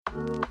My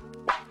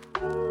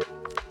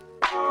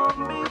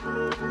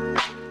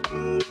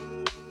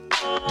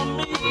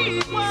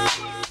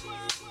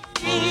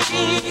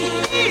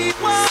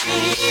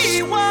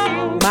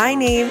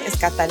name is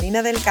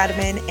Catalina del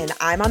Carmen, and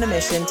I'm on a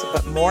mission to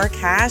put more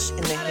cash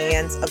in the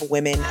hands of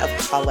women of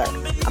color.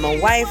 I'm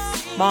a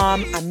wife,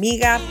 mom,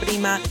 amiga,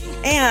 prima,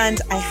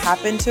 and I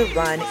happen to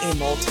run a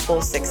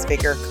multiple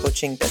six-figure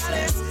coaching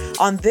business.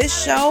 On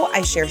this show,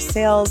 I share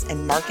sales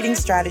and marketing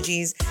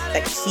strategies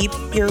that keep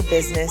your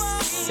business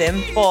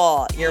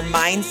simple, your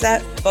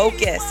mindset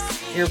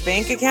focused, your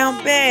bank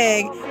account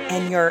big,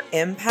 and your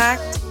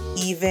impact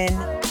even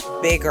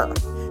bigger.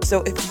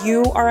 So if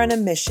you are on a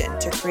mission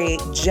to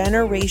create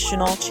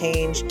generational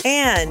change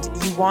and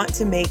you want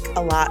to make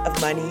a lot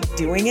of money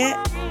doing it,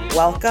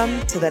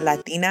 welcome to the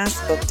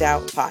Latinas Booked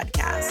Out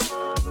podcast.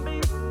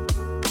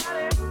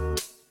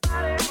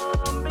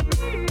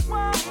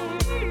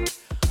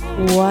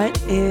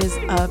 What is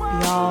up,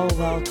 y'all?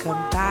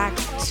 Welcome back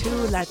to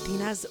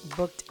Latinas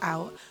Booked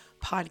Out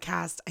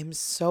podcast. I'm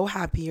so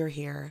happy you're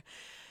here.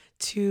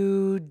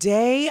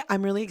 Today,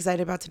 I'm really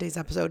excited about today's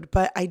episode,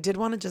 but I did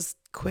want to just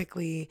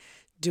quickly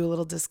do a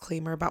little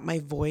disclaimer about my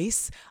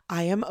voice.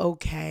 I am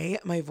okay.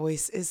 My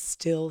voice is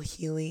still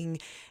healing,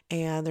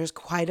 and there's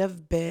quite a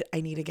bit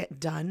I need to get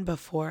done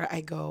before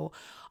I go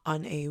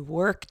on a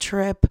work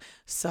trip.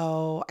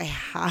 So I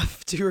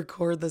have to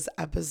record this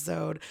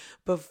episode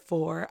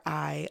before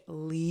I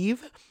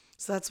leave.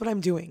 So that's what I'm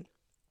doing.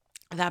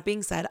 That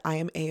being said, I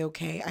am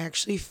a-okay. I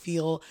actually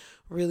feel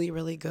really,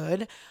 really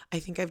good. I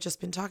think I've just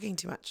been talking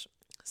too much.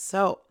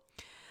 So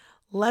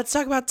let's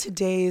talk about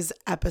today's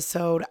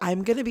episode.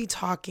 I'm going to be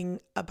talking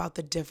about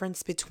the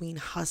difference between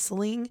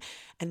hustling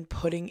and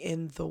putting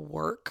in the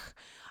work.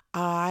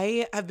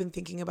 I have been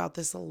thinking about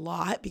this a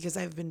lot because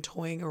I've been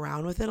toying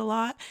around with it a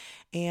lot,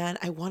 and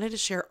I wanted to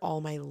share all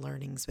my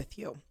learnings with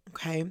you,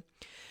 okay?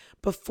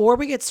 Before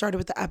we get started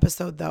with the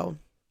episode, though,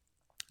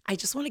 I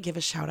just want to give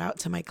a shout out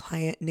to my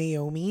client,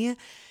 Naomi.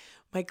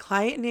 My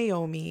client,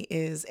 Naomi,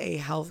 is a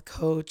health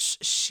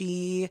coach.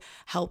 She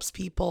helps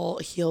people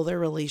heal their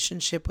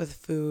relationship with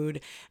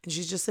food, and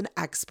she's just an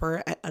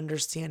expert at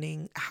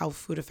understanding how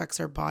food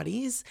affects our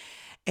bodies.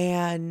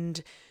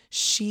 And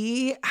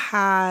she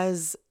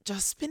has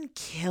just been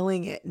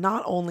killing it.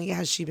 Not only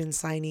has she been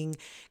signing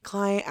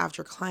client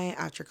after client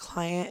after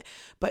client,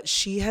 but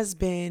she has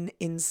been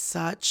in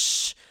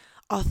such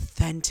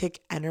authentic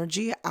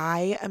energy.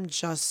 I am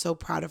just so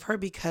proud of her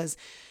because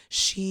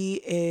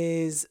she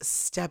is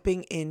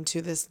stepping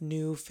into this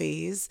new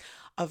phase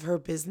of her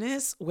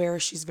business where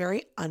she's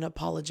very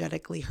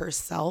unapologetically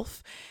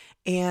herself,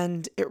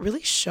 and it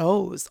really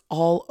shows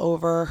all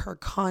over her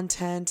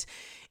content.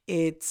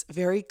 It's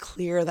very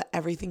clear that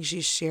everything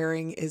she's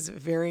sharing is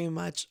very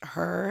much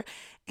her,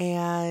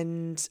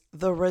 and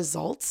the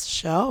results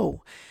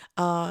show.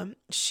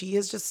 She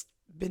has just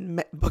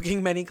been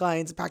booking many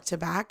clients back to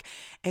back,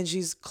 and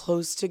she's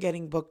close to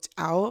getting booked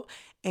out.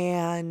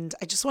 And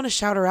I just want to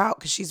shout her out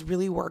because she's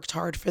really worked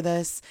hard for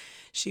this.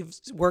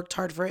 She's worked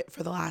hard for it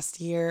for the last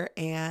year,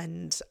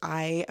 and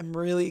I am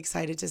really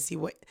excited to see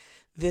what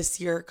this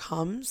year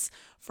comes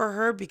for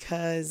her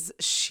because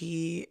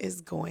she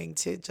is going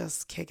to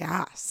just kick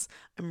ass.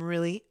 I'm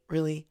really,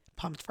 really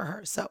pumped for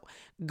her. So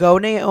go,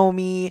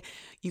 Naomi.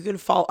 You can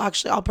follow.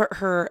 Actually, I'll put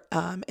her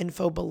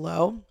info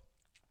below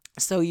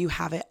so you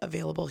have it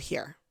available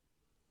here.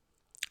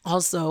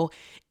 Also,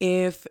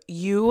 if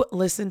you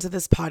listen to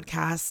this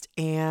podcast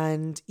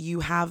and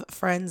you have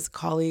friends,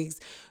 colleagues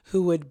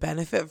who would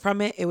benefit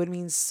from it, it would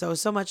mean so,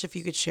 so much if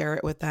you could share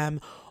it with them.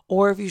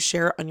 Or if you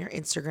share it on your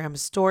Instagram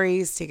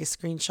stories, take a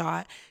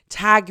screenshot,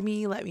 tag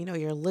me, let me know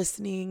you're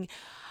listening.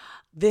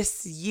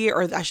 This year,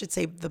 or I should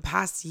say the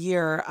past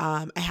year,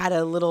 I had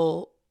a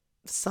little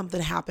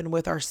something happen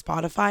with our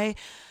Spotify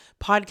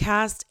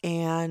podcast,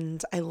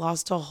 and I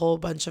lost a whole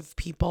bunch of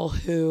people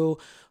who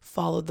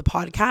followed the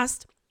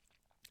podcast.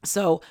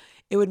 So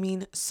it would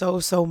mean so,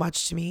 so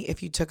much to me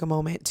if you took a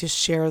moment to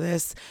share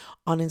this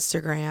on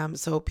Instagram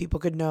so people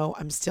could know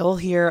I'm still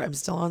here. I'm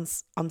still on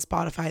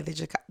Spotify.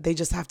 They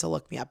just have to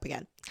look me up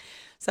again.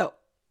 So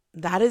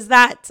that is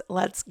that.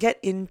 Let's get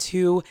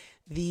into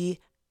the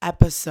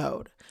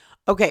episode.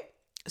 Okay,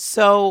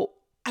 so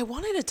I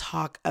wanted to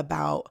talk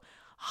about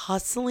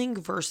hustling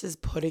versus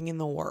putting in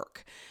the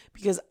work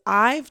because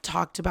I've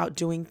talked about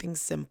doing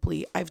things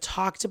simply. I've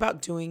talked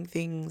about doing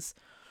things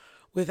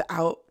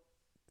without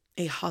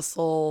a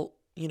hustle,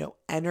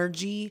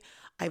 energy.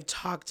 I've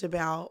talked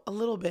about a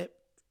little bit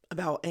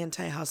about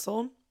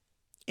anti-hustle,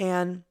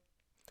 and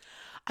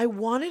I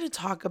wanted to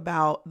talk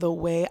about the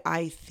way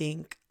I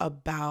think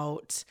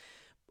about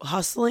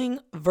hustling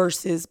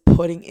versus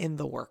putting in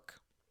the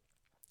work.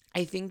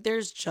 I think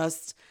there's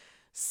just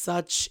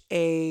such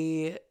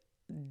a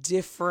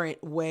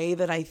different way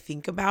that I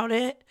think about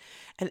it.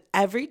 And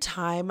every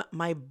time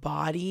my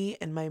body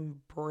and my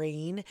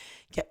brain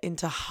get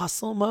into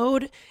hustle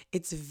mode,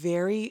 it's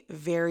very,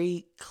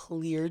 very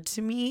clear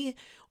to me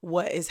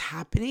what is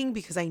happening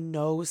because I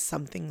know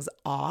something's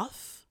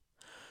off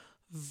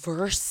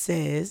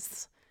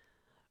versus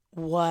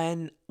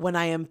when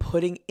I am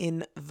putting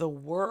in the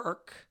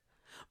work,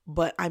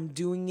 but I'm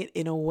doing it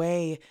in a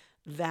way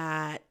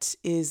that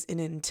is in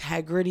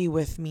integrity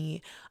with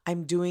me.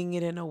 I'm doing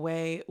it in a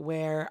way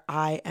where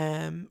I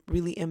am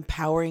really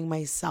empowering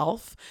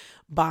myself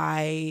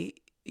by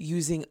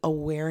using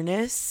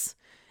awareness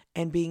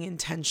and being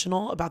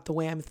intentional about the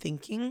way I'm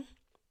thinking.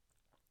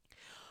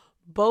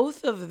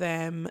 Both of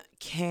them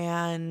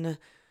can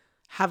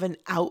have an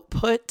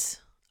output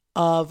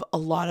of a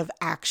lot of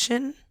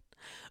action,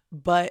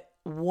 but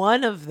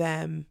one of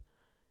them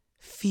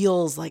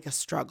feels like a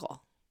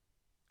struggle.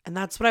 And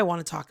that's what I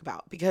want to talk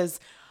about, because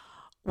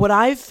what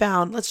I've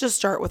found, let's just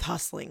start with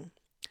hustling.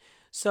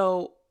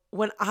 So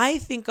when I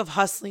think of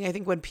hustling, I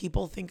think when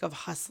people think of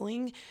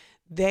hustling,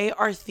 they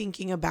are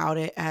thinking about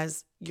it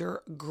as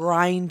you're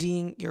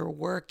grinding, you're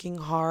working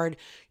hard,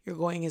 you're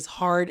going as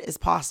hard as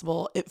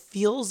possible. It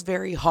feels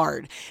very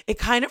hard. It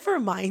kind of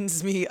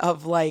reminds me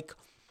of like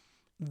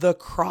the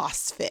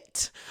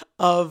CrossFit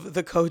of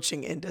the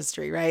coaching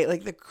industry, right?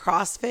 Like the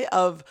CrossFit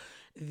of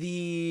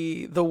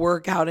the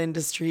workout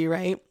industry,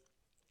 right?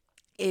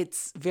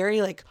 It's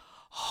very like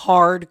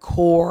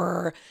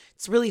hardcore.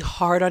 It's really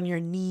hard on your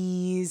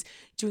knees,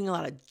 doing a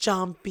lot of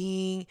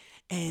jumping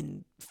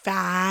and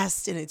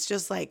fast. And it's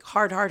just like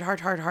hard, hard,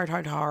 hard, hard, hard,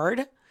 hard,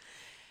 hard.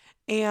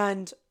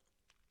 And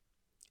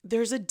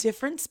there's a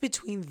difference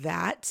between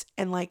that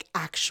and like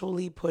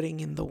actually putting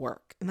in the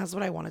work. And that's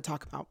what I want to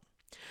talk about.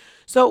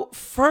 So,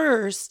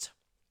 first,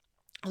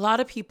 a lot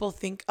of people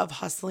think of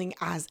hustling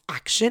as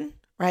action,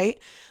 right?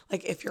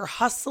 Like if you're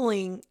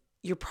hustling,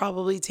 you're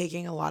probably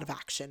taking a lot of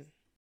action.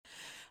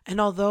 And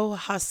although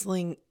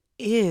hustling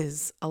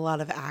is a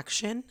lot of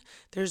action,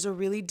 there's a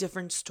really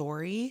different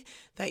story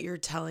that you're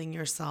telling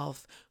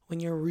yourself when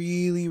you're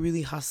really,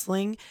 really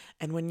hustling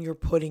and when you're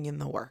putting in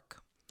the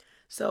work.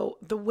 So,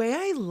 the way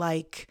I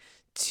like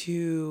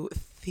to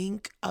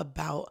think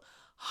about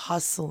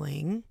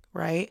hustling,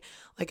 right?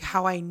 Like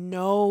how I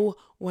know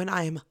when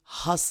I'm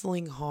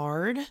hustling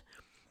hard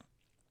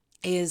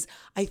is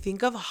I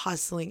think of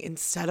hustling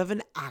instead of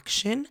an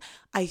action,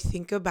 I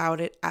think about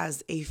it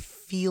as a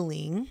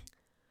feeling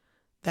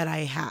that I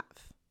have.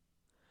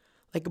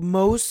 Like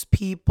most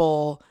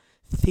people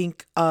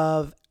think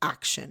of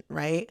action,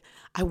 right?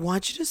 I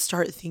want you to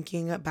start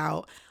thinking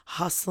about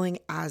hustling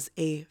as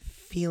a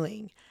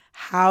feeling.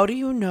 How do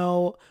you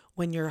know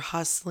when you're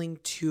hustling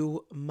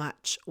too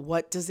much?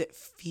 What does it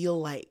feel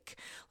like?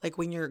 Like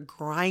when you're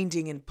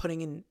grinding and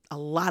putting in a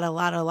lot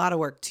of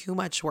work, too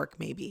much work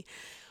maybe.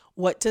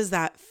 What does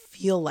that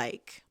feel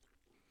like?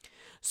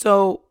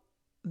 So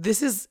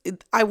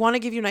I want to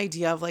give you an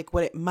idea of like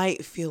what it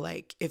might feel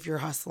like if you're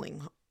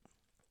hustling.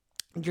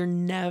 You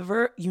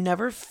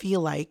never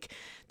feel like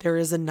there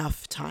is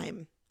enough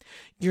time.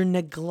 You're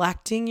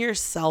neglecting your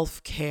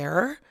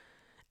self-care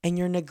and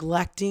you're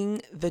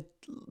neglecting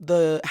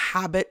the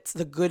habits,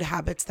 the good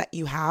habits that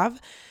you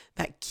have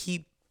that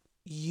keep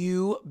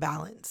you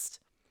balanced.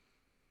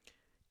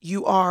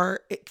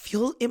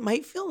 It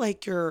might feel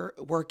like you're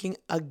working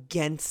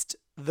against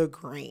the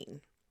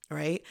grain,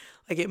 right?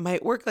 Like it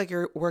might work like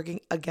you're working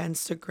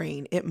against a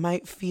grain. It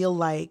might feel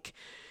like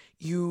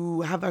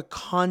you have a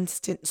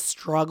constant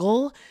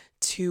struggle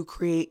to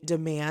create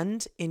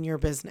demand in your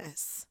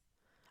business.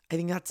 I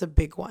think that's a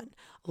big one.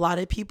 A lot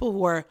of people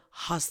who are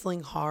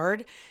hustling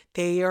hard,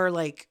 they are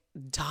like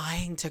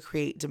dying to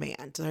create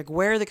demand. They're like,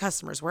 where are the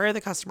customers? Where are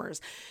the customers?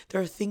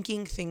 They're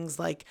thinking things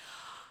like,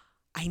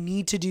 I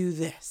need to do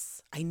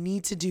this. I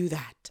need to do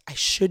that. I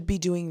should be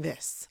doing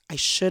this. I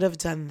should have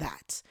done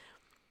that.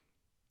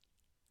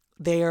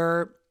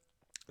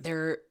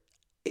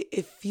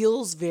 It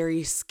feels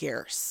very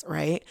scarce,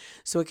 right?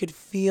 So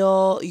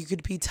you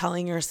could be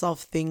telling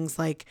yourself things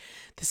like,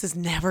 this is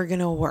never going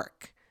to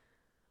work.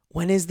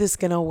 When is this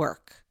going to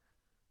work?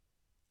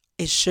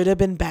 It should have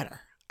been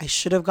better. I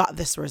should have got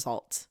this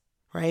result,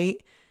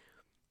 right?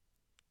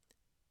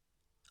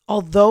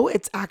 Although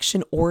it's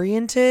action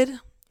oriented,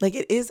 like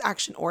it is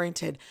action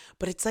oriented,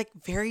 but it's like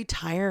very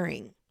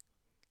tiring.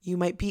 You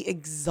might be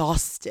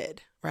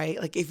exhausted, right?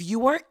 Like if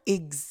you are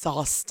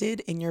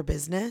exhausted in your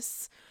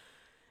business,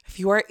 if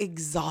you are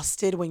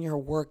exhausted when you're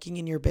working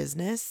in your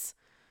business,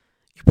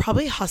 you're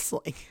probably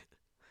hustling.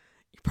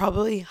 You're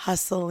probably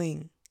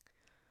hustling.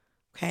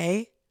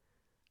 Okay?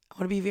 I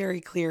want to be very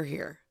clear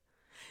here.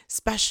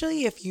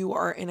 Especially if you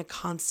are in a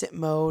constant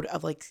mode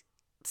of like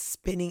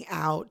spinning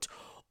out,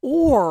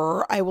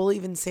 or I will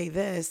even say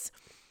this,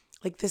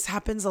 like this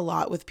happens a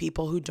lot with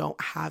people who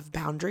don't have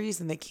boundaries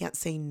and they can't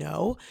say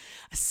no,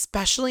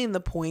 especially in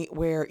the point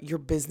where your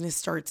business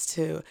starts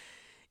to,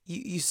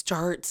 you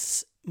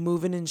start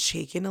moving and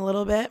shaking a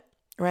little bit,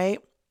 right?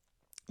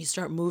 You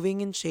start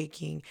moving and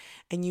shaking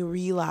and you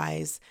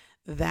realize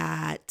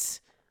that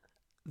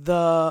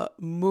you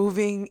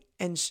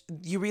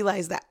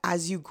realize that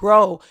as you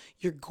grow,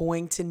 you're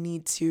going to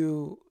need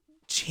to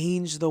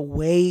change the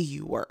way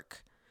you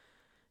work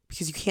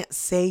because you can't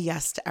say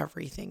yes to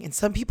everything. And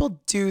some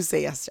people do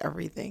say yes to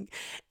everything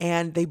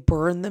and they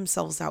burn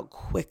themselves out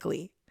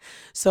quickly.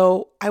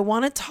 So I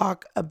want to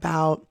talk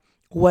about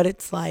what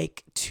it's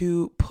like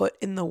to put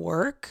in the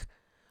work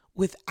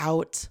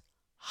without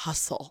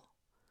hustle.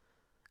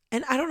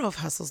 And I don't know if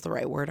hustle is the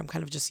right word. I'm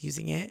kind of just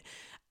using it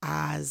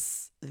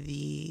as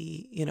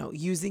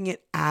using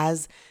it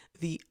as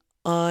the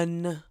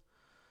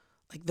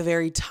like the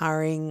very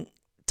tiring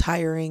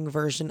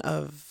version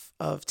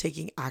of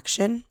taking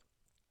action.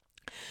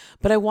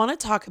 But I want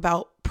to talk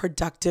about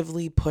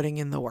productively putting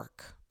in the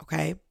work,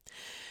 okay?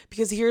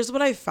 Because here's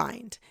what I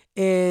find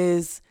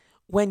is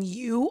when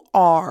you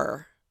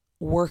are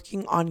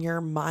working on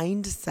your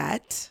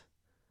mindset,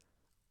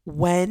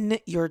 when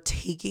you're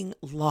taking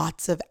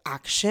lots of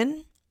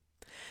action,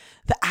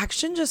 the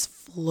action just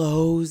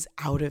flows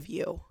out of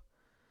you.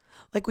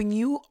 Like when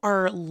you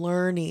are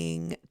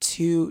learning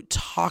to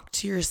talk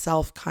to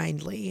yourself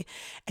kindly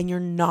and you're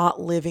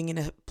not living in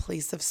a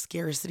place of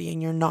scarcity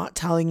and you're not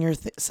telling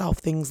yourself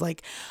things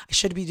like, I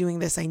should be doing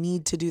this, I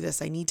need to do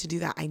this, I need to do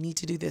that, I need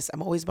to do this,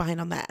 I'm always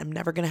behind on that, I'm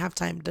never going to have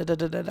time, da da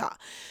da da da.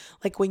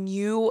 Like when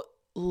you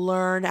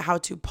learn how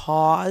to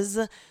pause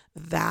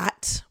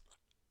that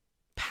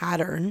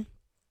pattern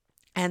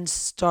and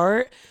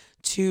start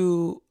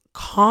to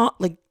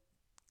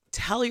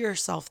tell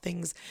yourself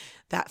things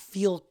that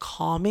feel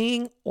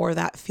calming or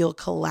that feel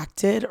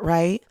collected,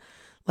 right?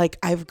 Like,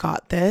 I've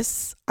got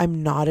this.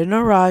 I'm not in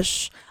a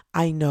rush.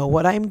 I know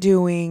what I'm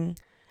doing.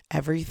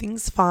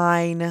 Everything's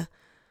fine.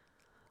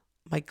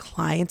 My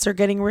clients are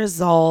getting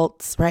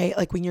results, right?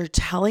 Like when you're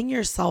telling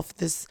yourself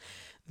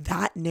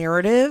that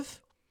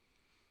narrative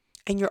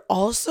and you're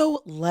also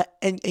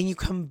and you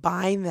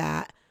combine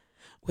that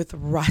with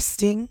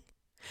resting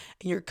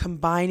and you're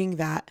combining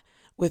that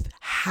with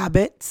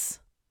habits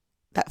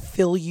that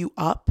fill you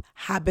up,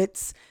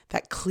 habits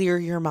that clear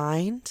your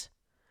mind,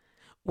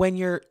 when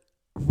you're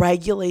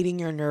regulating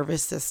your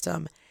nervous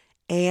system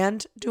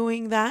and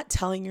doing that,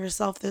 telling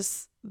yourself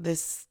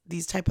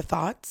these type of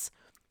thoughts,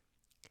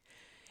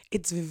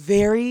 it's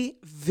very,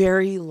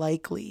 very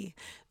likely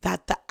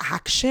that the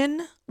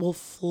action will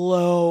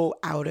flow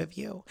out of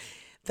you.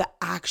 The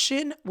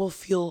action will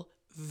feel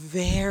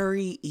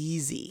very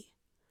easy.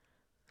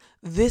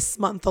 This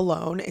month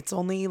alone, it's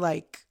only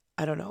like,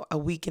 I don't know, a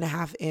week and a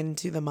half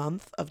into the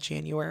month of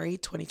January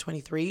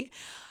 2023,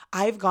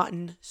 I've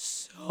gotten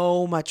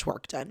so much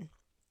work done,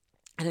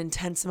 an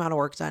intense amount of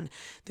work done.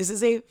 This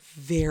is a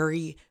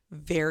very,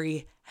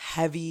 very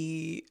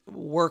heavy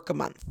work a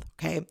month,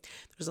 okay?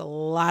 There's a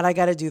lot I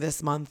got to do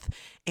this month,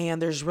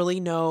 and there's really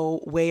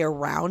no way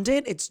around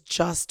it. It's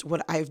just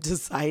what I've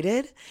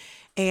decided.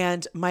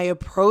 And my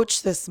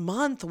approach this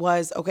month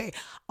was, okay,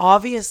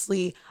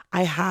 obviously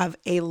I have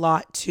a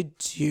lot to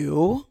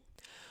do,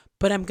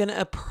 but I'm going to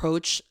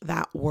approach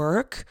that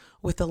work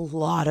with a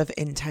lot of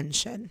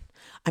intention.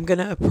 I'm going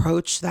to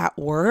approach that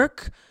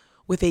work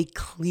with a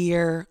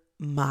clear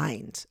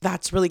mind.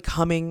 That's really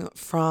coming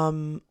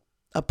from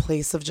a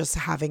place of just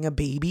having a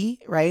baby,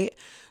 right?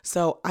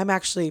 So I'm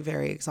actually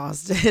very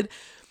exhausted.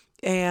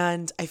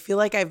 And I feel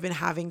like I've been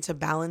having to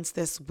balance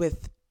this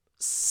with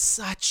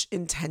such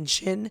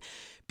intention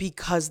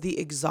because the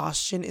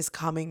exhaustion is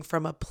coming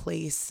from a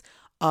place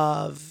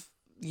of,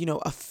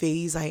 a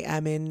phase I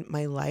am in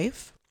my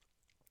life.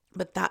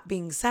 But that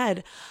being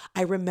said,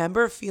 I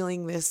remember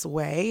feeling this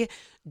way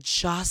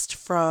just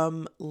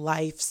from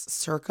life's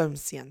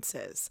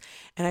circumstances.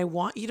 And I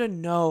want you to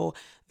know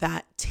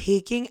that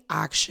taking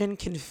action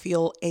can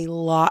feel a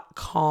lot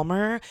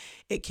calmer.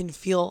 It can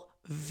feel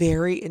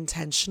very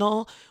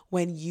intentional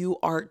when you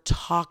are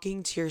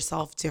talking to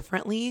yourself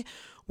differently,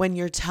 when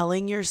you're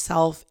telling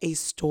yourself a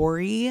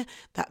story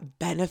that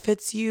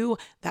benefits you,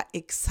 that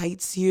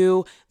excites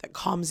you, that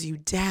calms you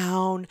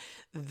down,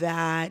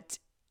 that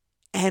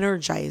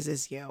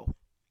energizes you.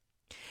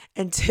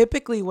 And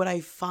typically what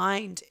I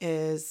find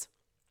is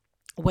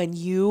when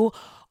you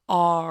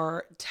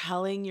are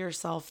telling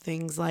yourself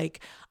things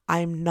like,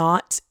 I'm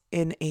not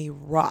in a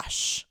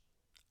rush,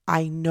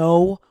 I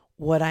know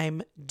what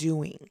I'm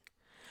doing.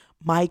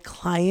 My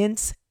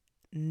clients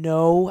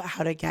know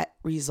how to get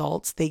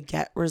results. They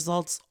get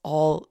results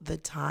all the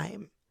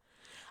time.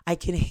 I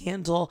can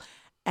handle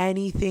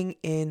anything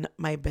in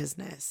my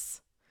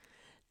business.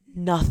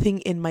 Nothing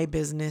in my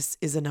business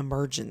is an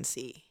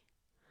emergency.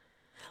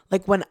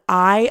 Like when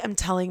I am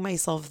telling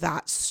myself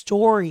that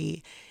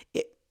story,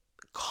 it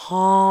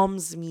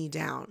calms me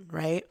down,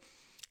 right?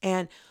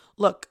 And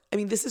look, I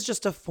mean, this is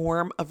just a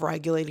form of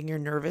regulating your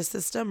nervous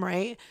system,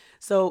 right?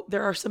 So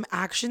there are some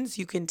actions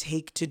you can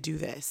take to do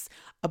this.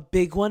 A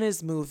big one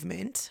is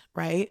movement,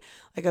 right?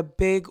 Like a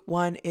big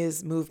one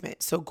is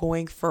movement. So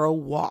going for a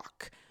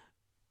walk,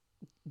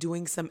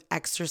 doing some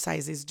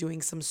exercises,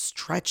 doing some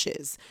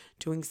stretches,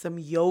 doing some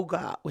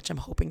yoga, which I'm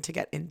hoping to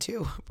get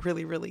into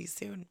really, really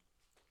soon.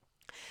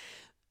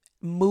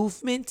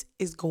 Movement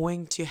is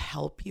going to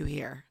help you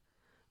here.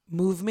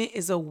 Movement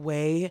is a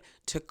way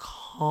to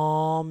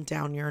calm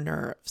down your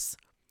nerves.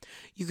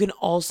 You can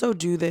also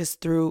do this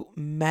through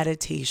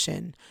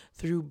meditation,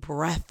 through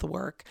breath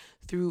work,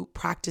 through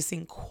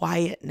practicing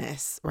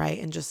quietness, right?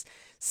 And just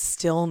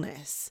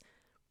stillness.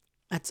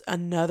 That's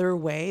another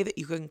way that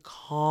you can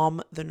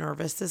calm the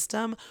nervous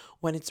system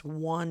when it's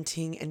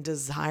wanting and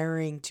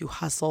desiring to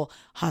hustle,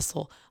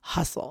 hustle,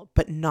 hustle,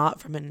 but not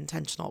from an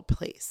intentional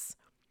place.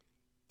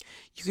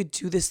 You could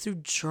do this through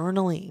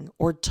journaling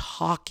or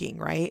talking,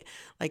 right?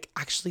 Like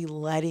actually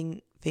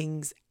letting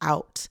things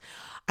out.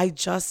 I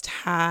just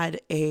had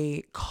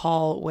a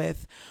call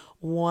with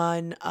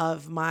one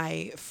of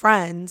my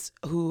friends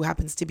who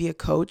happens to be a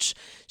coach.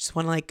 She's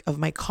one of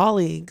my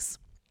colleagues.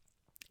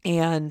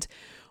 And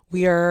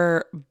we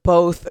are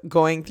both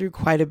going through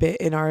quite a bit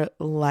in our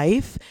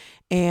life.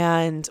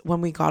 And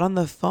when we got on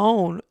the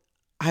phone,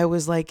 I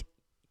was like,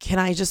 can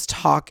I just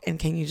talk and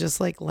can you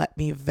just let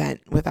me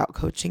vent without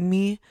coaching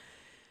me?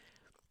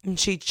 And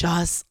she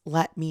just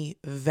let me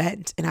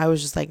vent. And I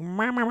was just like,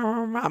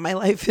 my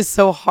life is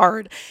so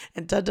hard.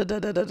 And da da da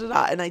da da da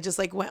da. And I just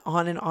went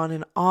on and on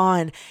and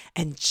on.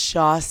 And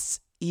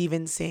just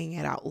even saying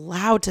it out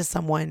loud to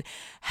someone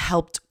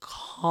helped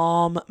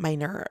calm my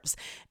nerves.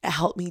 It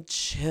helped me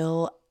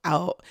chill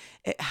out.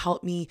 It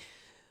helped me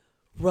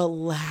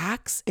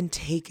relax and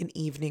take an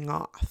evening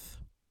off.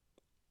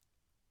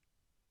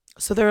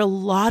 So there are a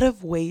lot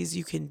of ways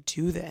you can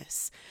do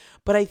this.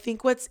 But I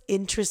think what's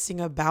interesting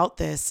about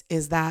this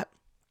is that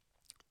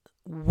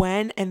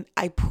and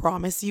I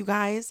promise you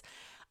guys,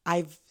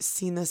 I've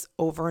seen this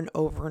over and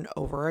over and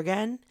over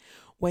again,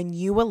 when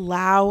you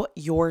allow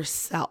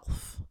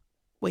yourself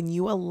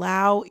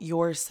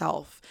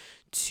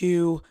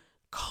to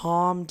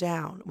calm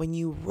down, when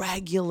you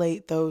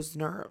regulate those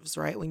nerves,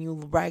 right? When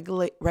you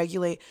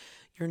regulate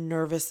your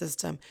nervous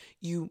system,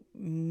 you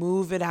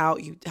move it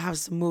out, you have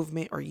some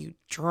movement or you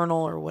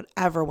journal or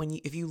whatever,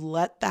 if you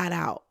let that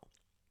out,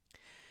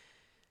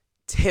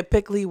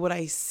 typically what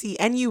I see,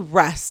 and you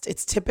rest,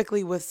 it's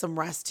typically with some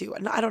rest too.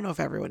 And I don't know if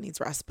everyone needs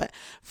rest, but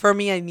for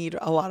me, I need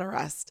a lot of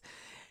rest.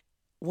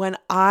 When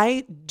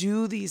I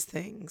do these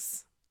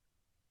things,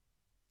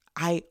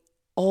 I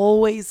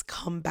always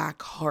come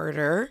back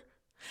harder.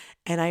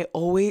 And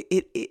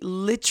it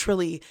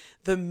literally,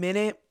 the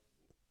minute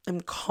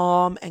I'm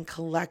calm and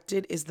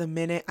collected is the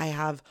minute I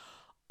have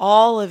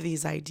all of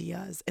these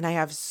ideas and I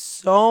have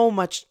so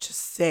much to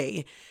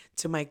say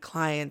to my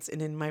clients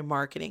and in my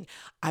marketing.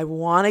 I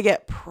want to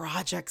get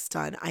projects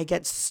done. I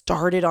get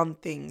started on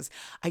things.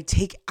 I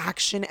take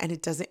action and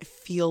it doesn't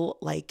feel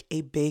like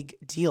a big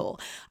deal.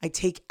 I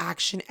take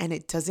action and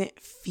it doesn't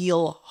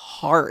feel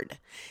hard.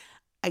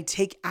 I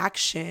take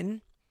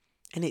action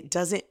and it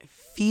doesn't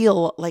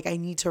feel like I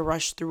need to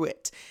rush through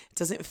it. It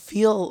doesn't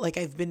feel like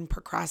I've been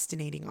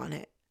procrastinating on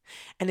it.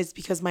 And it's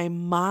because my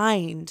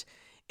mind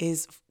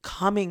is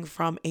coming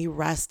from a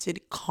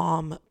rested,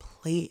 calm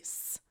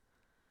place.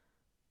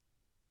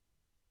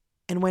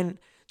 And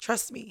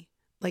trust me,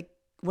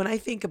 when I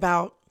think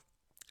about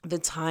the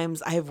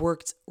times I have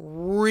worked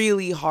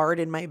really hard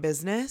in my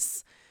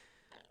business,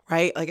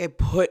 right? I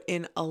put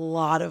in a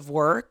lot of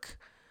work.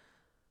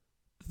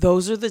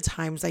 Those are the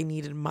times I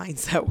needed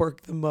mindset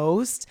work the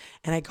most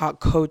and I got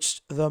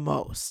coached the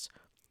most.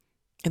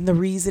 And the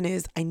reason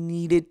is I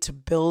needed to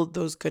build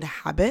those good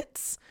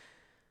habits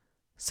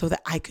so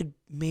that I could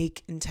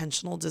make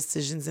intentional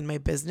decisions in my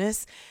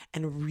business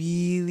and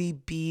really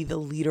be the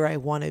leader I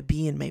want to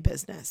be in my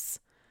business.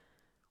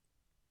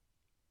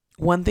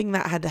 One thing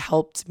that had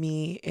helped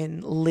me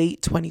in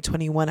late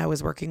 2021, I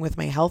was working with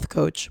my health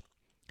coach,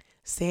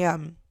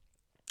 Sam,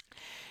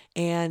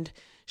 and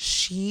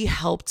she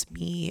helped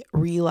me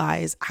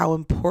realize how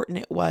important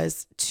it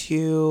was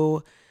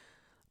to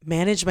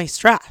manage my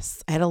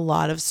stress. I had a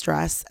lot of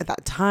stress at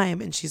that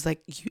time. And she's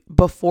like,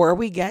 before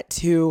we get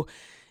to,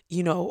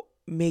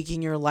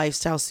 making your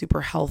lifestyle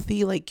super healthy,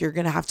 you're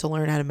going to have to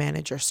learn how to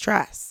manage your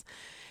stress.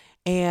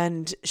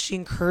 And she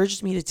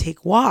encouraged me to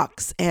take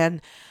walks.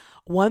 And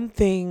one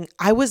thing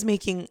I was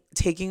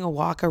taking a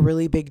walk a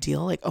really big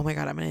deal. Oh my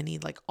God, I'm going to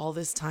need all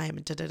this time.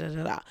 And da, da, da,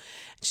 da, da.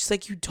 She's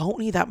like, you don't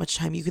need that much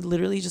time. You could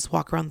literally just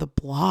walk around the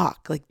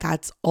block.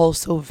 That's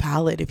also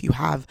valid if you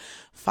have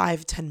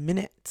 5-10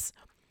 minutes.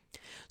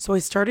 So I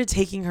started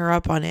taking her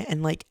up on it.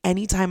 And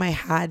anytime I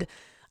had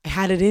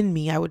it in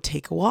me, I would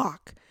take a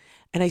walk.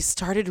 And I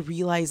started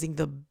realizing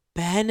the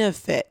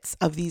benefits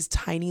of these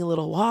tiny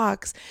little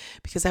walks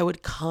because I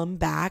would come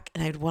back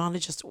and I'd want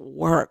to just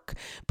work.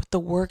 But the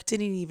work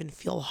didn't even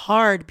feel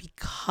hard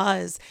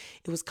because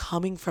it was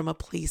coming from a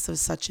place of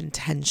such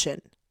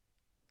intention.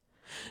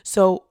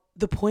 So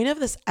the point of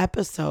this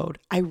episode,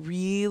 I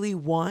really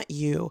want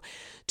you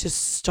to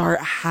start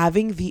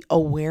having the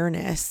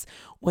awareness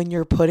when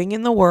you're putting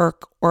in the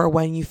work or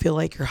when you feel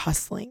like you're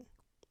hustling.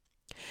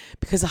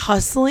 Because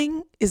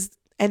hustling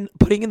and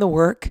putting in the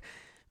work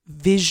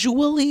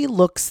visually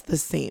looks the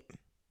same.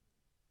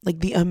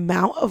 The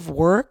amount of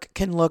work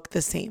can look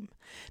the same.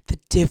 The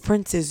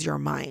difference is your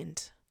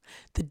mind.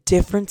 The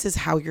difference is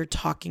how you're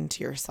talking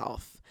to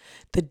yourself.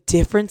 The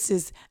difference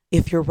is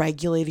if you're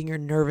regulating your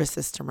nervous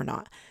system or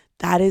not.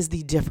 That is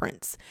the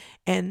difference.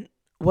 And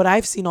what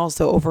I've seen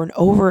also over and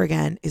over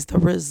again is the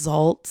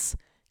results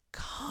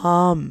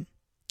come.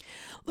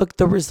 Look,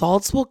 the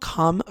results will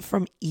come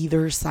from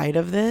either side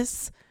of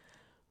this,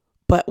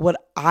 But what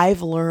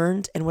I've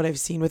learned and what I've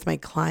seen with my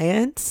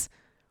clients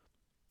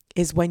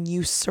is when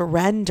you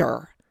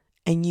surrender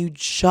and you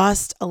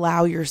just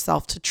allow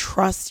yourself to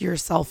trust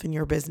yourself in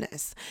your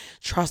business,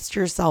 trust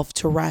yourself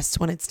to rest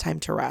when it's time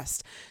to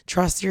rest,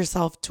 trust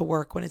yourself to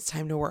work when it's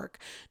time to work,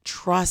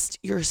 trust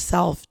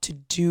yourself to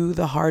do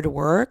the hard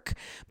work,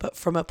 but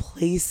from a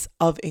place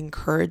of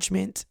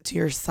encouragement to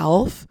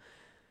yourself,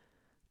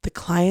 the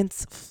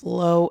clients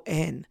flow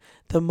in,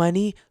 the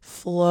money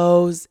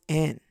flows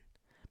in.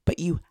 But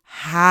you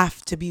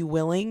have to be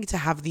willing to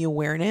have the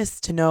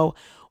awareness to know,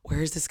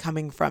 where is this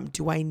coming from?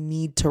 Do I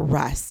need to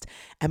rest?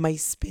 Am I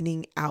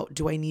spinning out?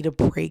 Do I need a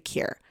break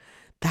here?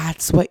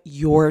 That's what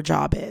your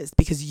job is,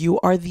 because you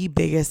are the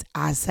biggest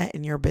asset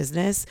in your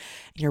business,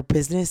 and your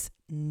business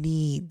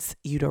needs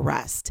you to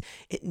rest.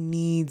 It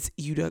needs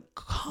you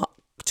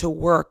to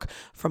work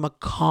from a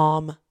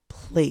calm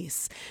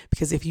place,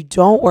 because if you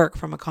don't work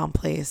from a calm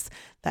place,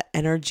 that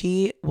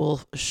energy will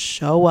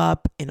show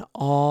up in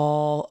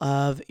all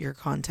of your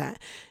content.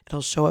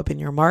 It'll show up in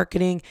your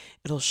marketing.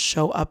 It'll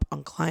show up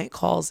on client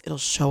calls. It'll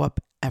show up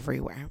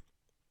everywhere.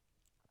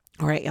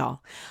 All right,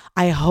 y'all.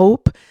 I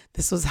hope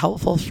this was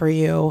helpful for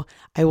you.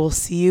 I will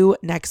see you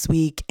next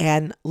week.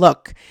 And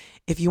look,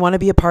 if you want to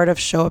be a part of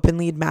Show Up and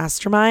Lead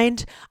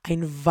Mastermind, I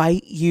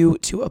invite you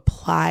to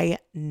apply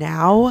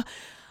now.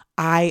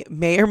 I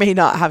may or may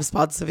not have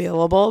spots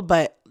available,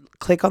 but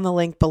click on the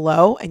link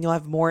below and you'll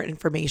have more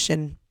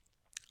information.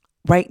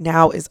 Right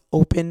now is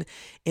open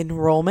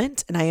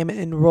enrollment, and I am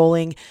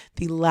enrolling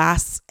the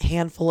last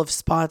handful of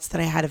spots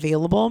that I had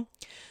available.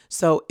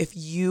 So if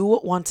you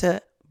want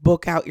to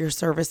book out your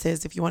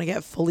services, if you want to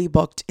get fully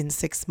booked in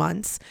 6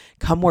 months,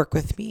 come work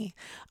with me.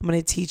 I'm going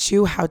to teach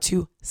you how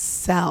to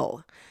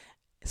sell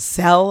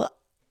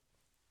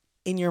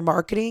in your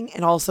marketing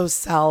and also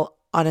sell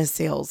on a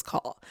sales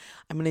call.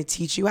 I'm going to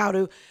teach you how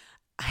to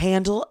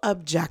handle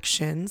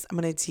objections. I'm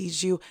going to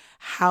teach you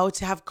how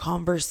to have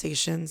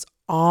conversations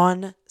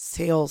on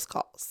sales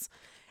calls.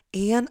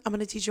 And I'm going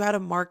to teach you how to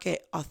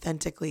market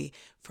authentically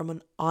from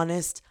an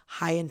honest,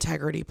 high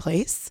integrity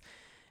place.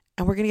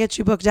 And we're going to get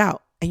you booked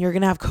out. And you're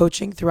going to have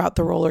coaching throughout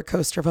the roller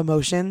coaster of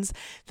emotions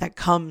that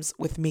comes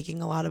with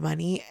making a lot of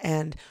money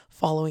and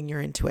following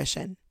your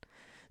intuition.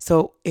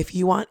 So if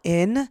you want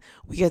in,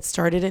 we get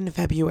started in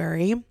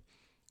February.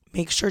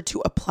 Make sure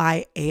to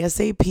apply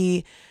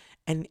ASAP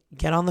and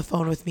get on the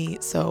phone with me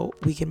so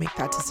we can make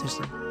that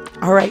decision.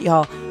 All right,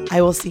 y'all.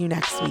 I will see you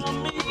next week.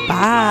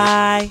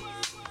 Bye.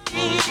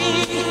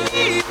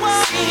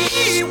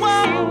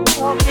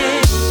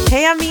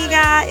 Hey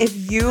amiga,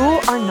 if you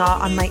are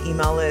not on my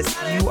email list,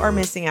 you are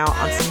missing out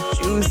on some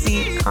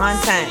juicy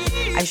content.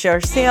 I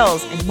share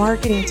sales and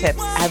marketing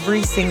tips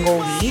every single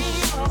week.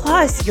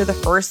 Plus, you're the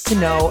first to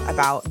know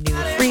about new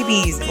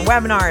freebies and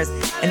webinars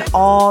and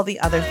all the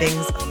other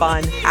things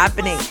fun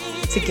happening.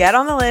 To get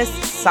on the list,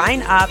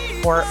 sign up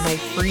for my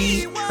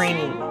free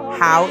training,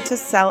 How to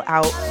Sell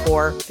Out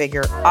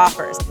 4-Figure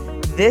Offers.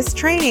 This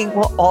training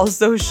will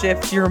also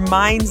shift your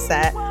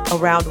mindset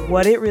around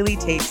what it really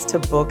takes to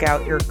book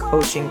out your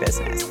coaching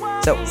business.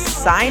 So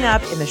sign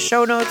up in the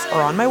show notes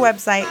or on my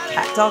website,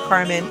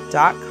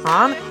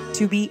 katdelcarmen.com,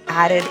 to be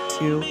added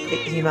to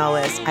the email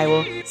list. I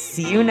will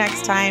see you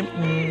next time.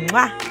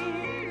 Mwah.